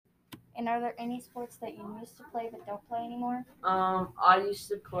And are there any sports that you used to play but don't play anymore? I used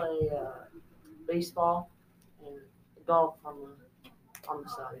to play baseball and golf on the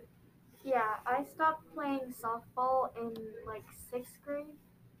side. Yeah, I stopped playing softball in like sixth grade.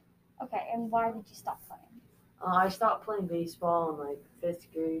 Okay, and why did you stop playing? I stopped playing baseball in like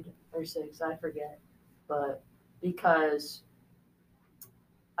fifth grade or sixth, I forget, but because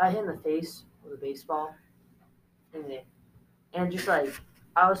I hit in the face with a baseball and just like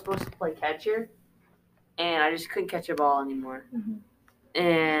I was supposed to play catcher and I just couldn't catch a ball anymore.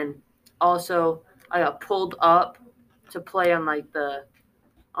 And also I got pulled up to play on like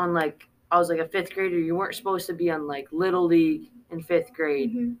I was like a fifth grader. You weren't supposed to be on like little league in fifth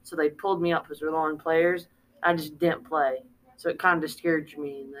grade, so they pulled me up because we're low on players. I just didn't play, so it kind of discouraged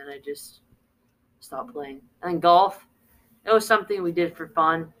me, and then I just stopped playing. And then golf, it was something we did for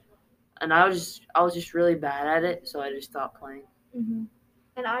fun, and I was just really bad at it, so I just stopped playing.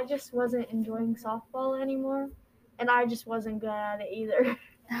 And I just wasn't enjoying softball anymore, and I just wasn't good at it either.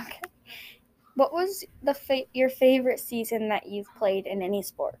 Okay. What was your favorite season that you've played in any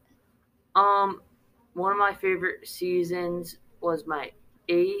sport? Um, One of my favorite seasons was my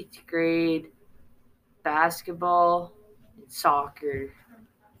eighth grade basketball and soccer.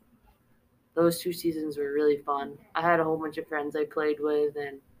 Those two seasons were really fun. I had a whole bunch of friends I played with,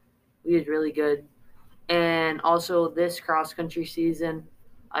 and we did really good. And also this cross country season,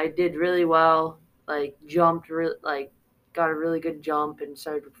 I did really well. Like like got a really good jump and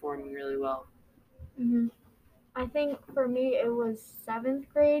started performing really well. I think for me it was seventh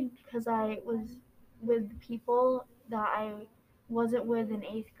grade because I was with people that I wasn't with in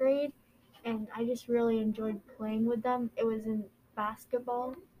eighth grade, and I just really enjoyed playing with them. It was in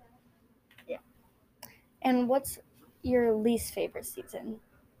basketball. Yeah. And what's your least favorite season?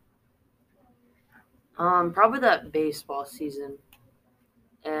 Probably that baseball season,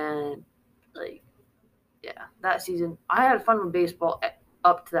 and like yeah, that season I had fun with baseball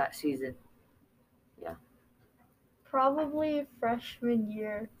up to that season. Yeah. Probably freshman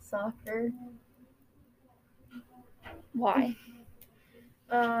year soccer. Why?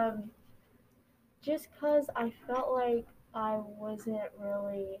 Um, just because I felt like I wasn't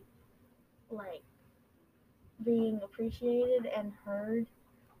really like being appreciated and heard,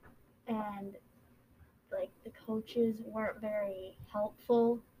 and like the coaches weren't very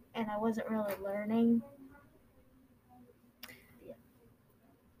helpful, and I wasn't really learning.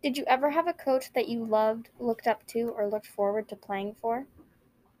 Did you ever have a coach that you loved, looked up to, or looked forward to playing for?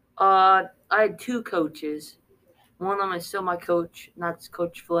 I had two coaches. One of them is still my coach, and that's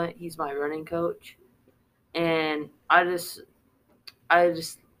Coach Flint. He's my running coach, and I just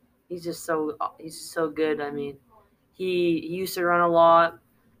he's just so good. I mean, he used to run a lot,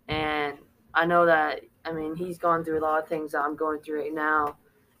 and I know that. I mean, he's gone through a lot of things that I'm going through right now,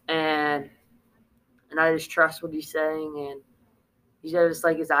 and I just trust what he's saying, and he's just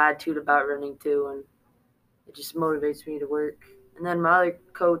like his attitude about running too, and it just motivates me to work. And then my other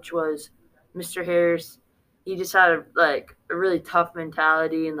coach was Mr. Harris. He just had a really tough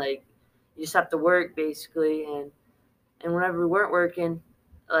mentality, and like you just have to work basically, and whenever we weren't working,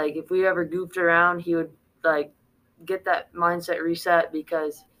 like if we ever goofed around, he would like get that mindset reset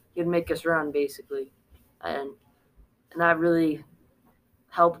because he'd make us run basically, and that really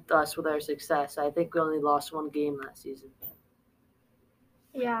helped us with our success. I think we only lost one game that season.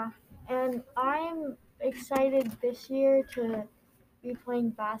 Yeah, and I'm excited this year to be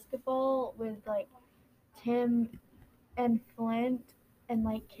playing basketball with like Tim and Flint and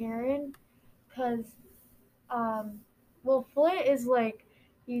like Karen, because um, well, Flint is like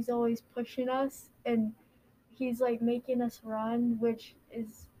he's always pushing us, and he's like making us run, which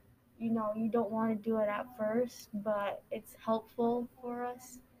is, you don't want to do it at first, but it's helpful for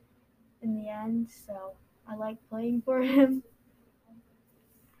us in the end. So I like playing for him.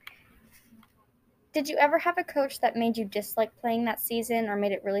 Did you ever have a coach that made you dislike playing that season or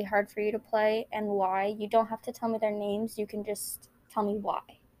made it really hard for you to play, and why? You don't have to tell me their names, you can just tell me why.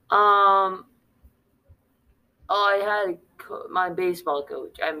 Um, I had my baseball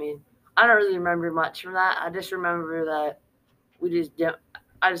coach. I mean, I don't really remember much from that. I just remember that we just didn't.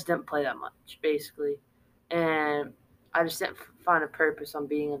 I just didn't play that much, basically, and I just didn't find a purpose on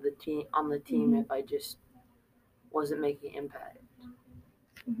being of the team on the team if I just wasn't making impact.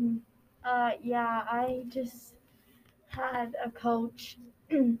 Yeah, I just had a coach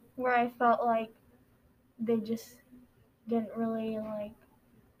where I felt like they just didn't really like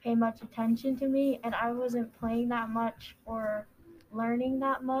pay much attention to me, and I wasn't playing that much or learning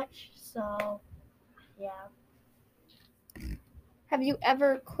that much. So yeah. Have you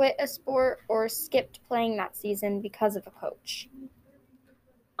ever quit a sport or skipped playing that season because of a coach?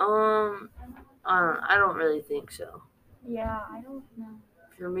 I don't really think so. Yeah, I don't know.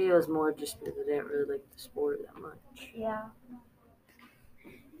 For me, it was more just because I didn't really like the sport that much. Yeah.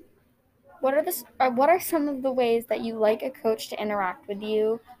 What are some of the ways that you like a coach to interact with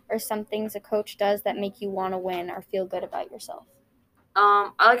you, or some things a coach does that make you want to win or feel good about yourself? I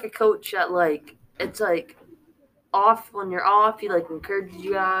like a coach that it's off when you're off, he encourages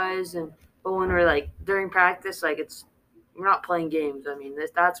you guys, but when we're during practice, we're not playing games. I mean,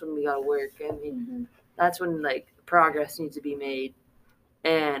 that's when we gotta work. I mean, that's when progress needs to be made,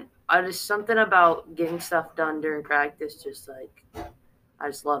 and I just something about getting stuff done during practice, I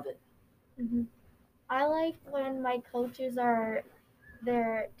just love it. I like when my coaches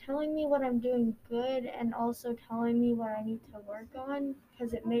they're telling me what I'm doing good and also telling me what I need to work on,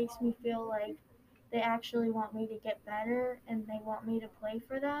 because it makes me feel like they actually want me to get better and they want me to play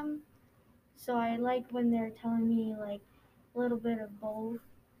for them. So I like when they're telling me like a little bit of both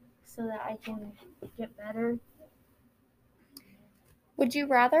so that I can get better. Would you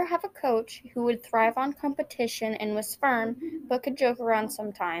rather have a coach who would thrive on competition and was firm but could joke around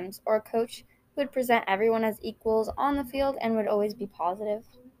sometimes, or a coach who would present everyone as equals on the field and would always be positive?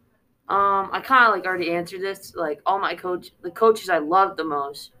 I kind of already answered this. All the coaches I loved the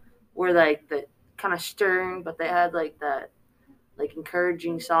most were the kind of stern, but they had that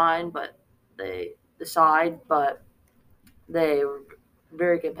encouraging side, but but they were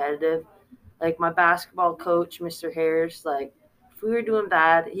very competitive. Like my basketball coach, Mr. Harris, if we were doing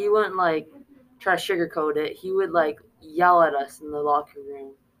bad, he wouldn't try to sugarcoat it. He would yell at us in the locker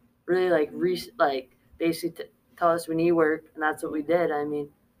room, really basically tell us we need work, and that's what we did. I mean,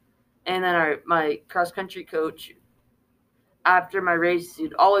 and then my cross country coach, after my races,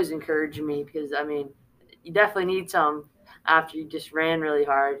 he'd always encourage me because I mean, you definitely need some after you just ran really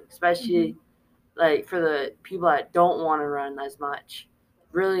hard, especially for the people that don't want to run as much.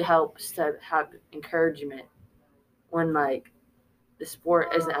 Really helps to have encouragement when the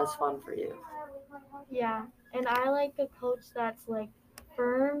sport isn't as fun for you. Yeah, and I like a coach that's like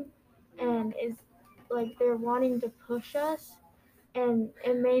firm and is like they're wanting to push us, and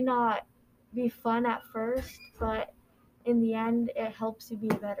it may not be fun at first, but in the end, it helps you be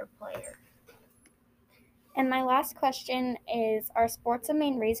a better player. And my last question is, are sports a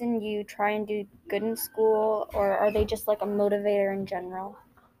main reason you try and do good in school, or are they just like a motivator in general?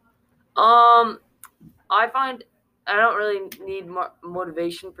 I find I don't really need more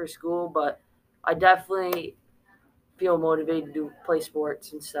motivation for school, but I definitely feel motivated to play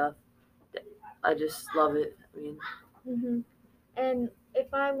sports and stuff. I just love it. I mean, And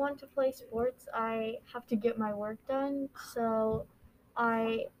if I want to play sports, I have to get my work done. So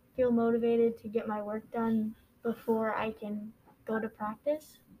I feel motivated to get my work done before I can go to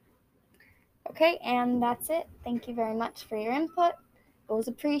practice. Okay, and that's it. Thank you very much for your input. It was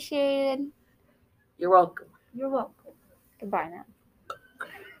appreciated. you're welcome. You're welcome. Goodbye now.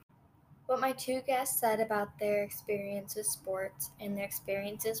 What my two guests said about their experience with sports and their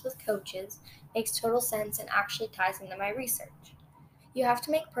experiences with coaches makes total sense and actually ties into my research. You have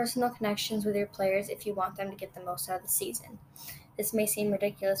to make personal connections with your players if you want them to get the most out of the season. This may seem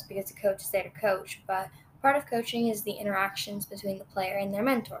ridiculous because a coach is there to coach, but part of coaching is the interactions between the player and their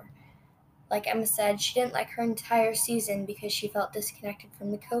mentor. Like Emma said, she didn't like her entire season because she felt disconnected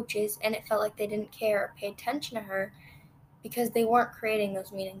from the coaches and it felt like they didn't care or pay attention to her because they weren't creating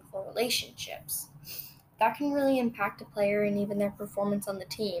those meaningful relationships. That can really impact a player and even their performance on the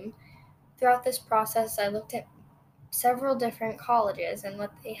team. Throughout this process, I looked at several different colleges and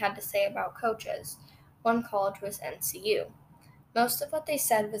what they had to say about coaches. One college was NCU. Most of what they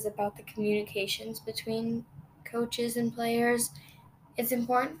said was about the communications between coaches and players. It's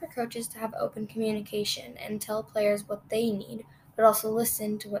important for coaches to have open communication and tell players what they need, but also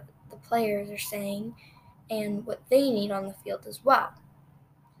listen to what the players are saying and what they need on the field as well.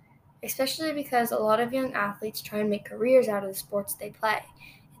 Especially because a lot of young athletes try and make careers out of the sports they play.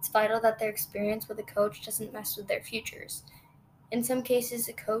 It's vital that their experience with a coach doesn't mess with their futures. In some cases,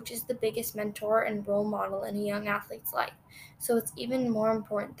 a coach is the biggest mentor and role model in a young athlete's life, so it's even more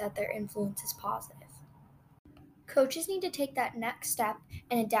important that their influence is positive. Coaches need to take that next step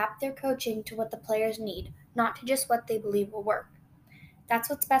and adapt their coaching to what the players need, not to just what they believe will work. That's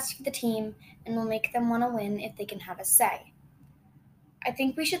what's best for the team and will make them want to win if they can have a say. I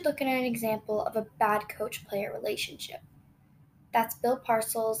think we should look at an example of a bad coach-player relationship. That's Bill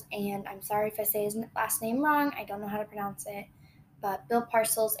Parcells, and I'm sorry if I say his last name wrong, I don't know how to pronounce it, but Bill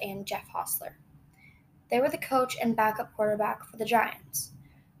Parcells and Jeff Hosler. They were the coach and backup quarterback for the Giants.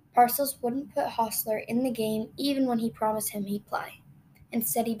 Parcells wouldn't put Hosler in the game even when he promised him he'd play.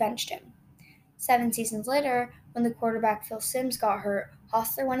 Instead, he benched him. 7 seasons later, when the quarterback Phil Simms got hurt,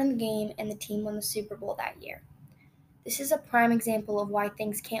 Hostler won in the game, and the team won the Super Bowl that year. This is a prime example of why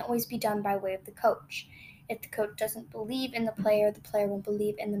things can't always be done by way of the coach. If the coach doesn't believe in the player won't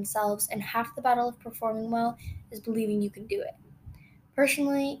believe in themselves, and half the battle of performing well is believing you can do it.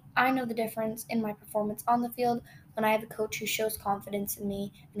 Personally, I know the difference in my performance on the field when I have a coach who shows confidence in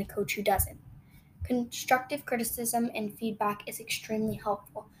me and a coach who doesn't. Constructive criticism and feedback is extremely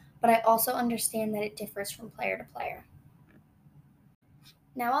helpful, but I also understand that it differs from player to player.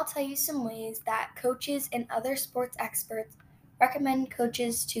 Now I'll tell you some ways that coaches and other sports experts recommend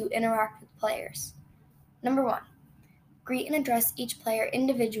coaches to interact with players. Number 1, greet and address each player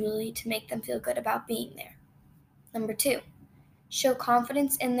individually to make them feel good about being there. Number 2, show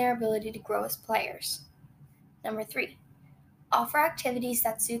confidence in their ability to grow as players. Number 3, offer activities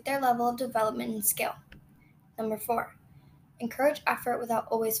that suit their level of development and skill. Number 4, encourage effort without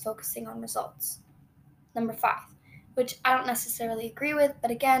always focusing on results. Number 5, which I don't necessarily agree with,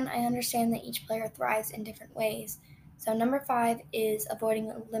 but again, I understand that each player thrives in different ways. So number 5 is avoiding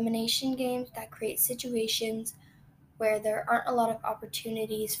elimination games that create situations where there aren't a lot of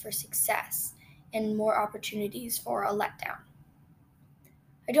opportunities for success and more opportunities for a letdown.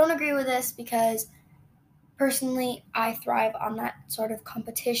 I don't agree with this because personally, I thrive on that sort of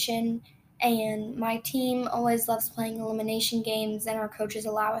competition, and my team always loves playing elimination games, and our coaches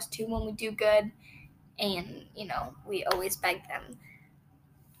allow us to when we do good. And, we always beg them.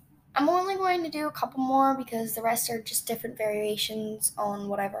 I'm only going to do a couple more because the rest are just different variations on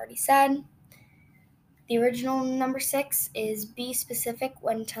what I've already said. The original number 6 is be specific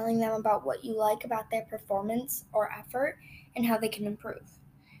when telling them about what you like about their performance or effort and how they can improve.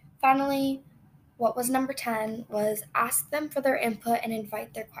 Finally, what was number 10 was ask them for their input and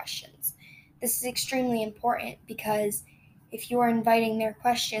invite their questions. This is extremely important because if you are inviting their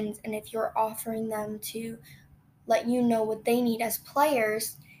questions and if you're offering them to let you know what they need as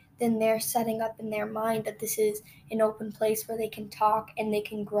players, then they're setting up in their mind that this is an open place where they can talk and they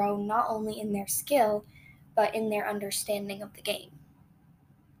can grow not only in their skill, but in their understanding of the game.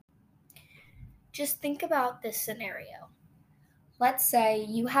 Just think about this scenario. Let's say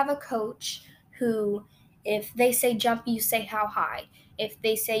you have a coach who, if they say jump, you say how high. If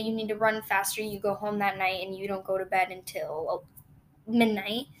they say you need to run faster, you go home that night and you don't go to bed until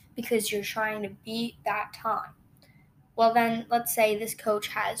midnight because you're trying to beat that time. Well, then let's say this coach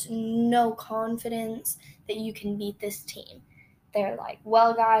has no confidence that you can beat this team. They're like,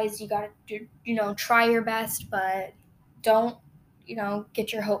 well, guys, you got to, try your best, but don't,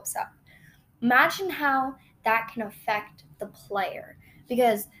 get your hopes up. Imagine how that can affect the player,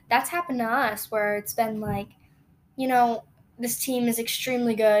 because that's happened to us where it's been like, this team is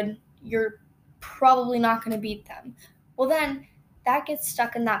extremely good. You're probably not going to beat them. Well, then that gets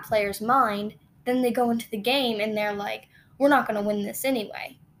stuck in that player's mind. Then they go into the game and they're like, we're not going to win this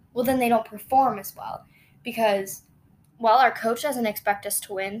anyway. Well, then they don't perform as well because, our coach doesn't expect us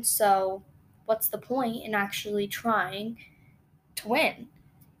to win. So what's the point in actually trying to win?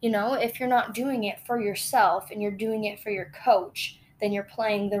 If you're not doing it for yourself and you're doing it for your coach, then you're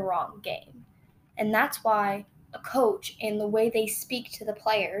playing the wrong game. And that's why a coach and the way they speak to the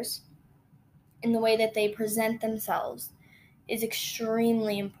players and the way that they present themselves is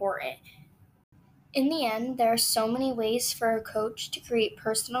extremely important. In the end, there are so many ways for a coach to create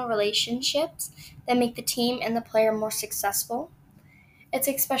personal relationships that make the team and the player more successful. It's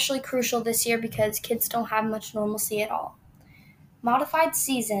especially crucial this year because kids don't have much normalcy at all. Modified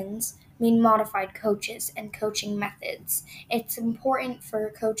seasons mean modified coaches and coaching methods. It's important for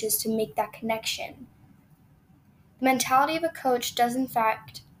coaches to make that connection. The mentality of a coach does in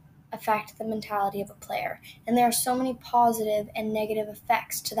fact affect the mentality of a player, and there are so many positive and negative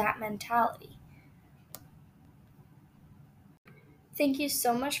effects to that mentality. Thank you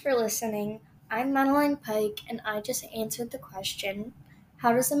so much for listening. I'm Madeline Pike, and I just answered the question,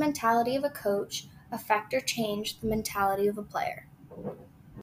 how does the mentality of a coach affect or change the mentality of a player?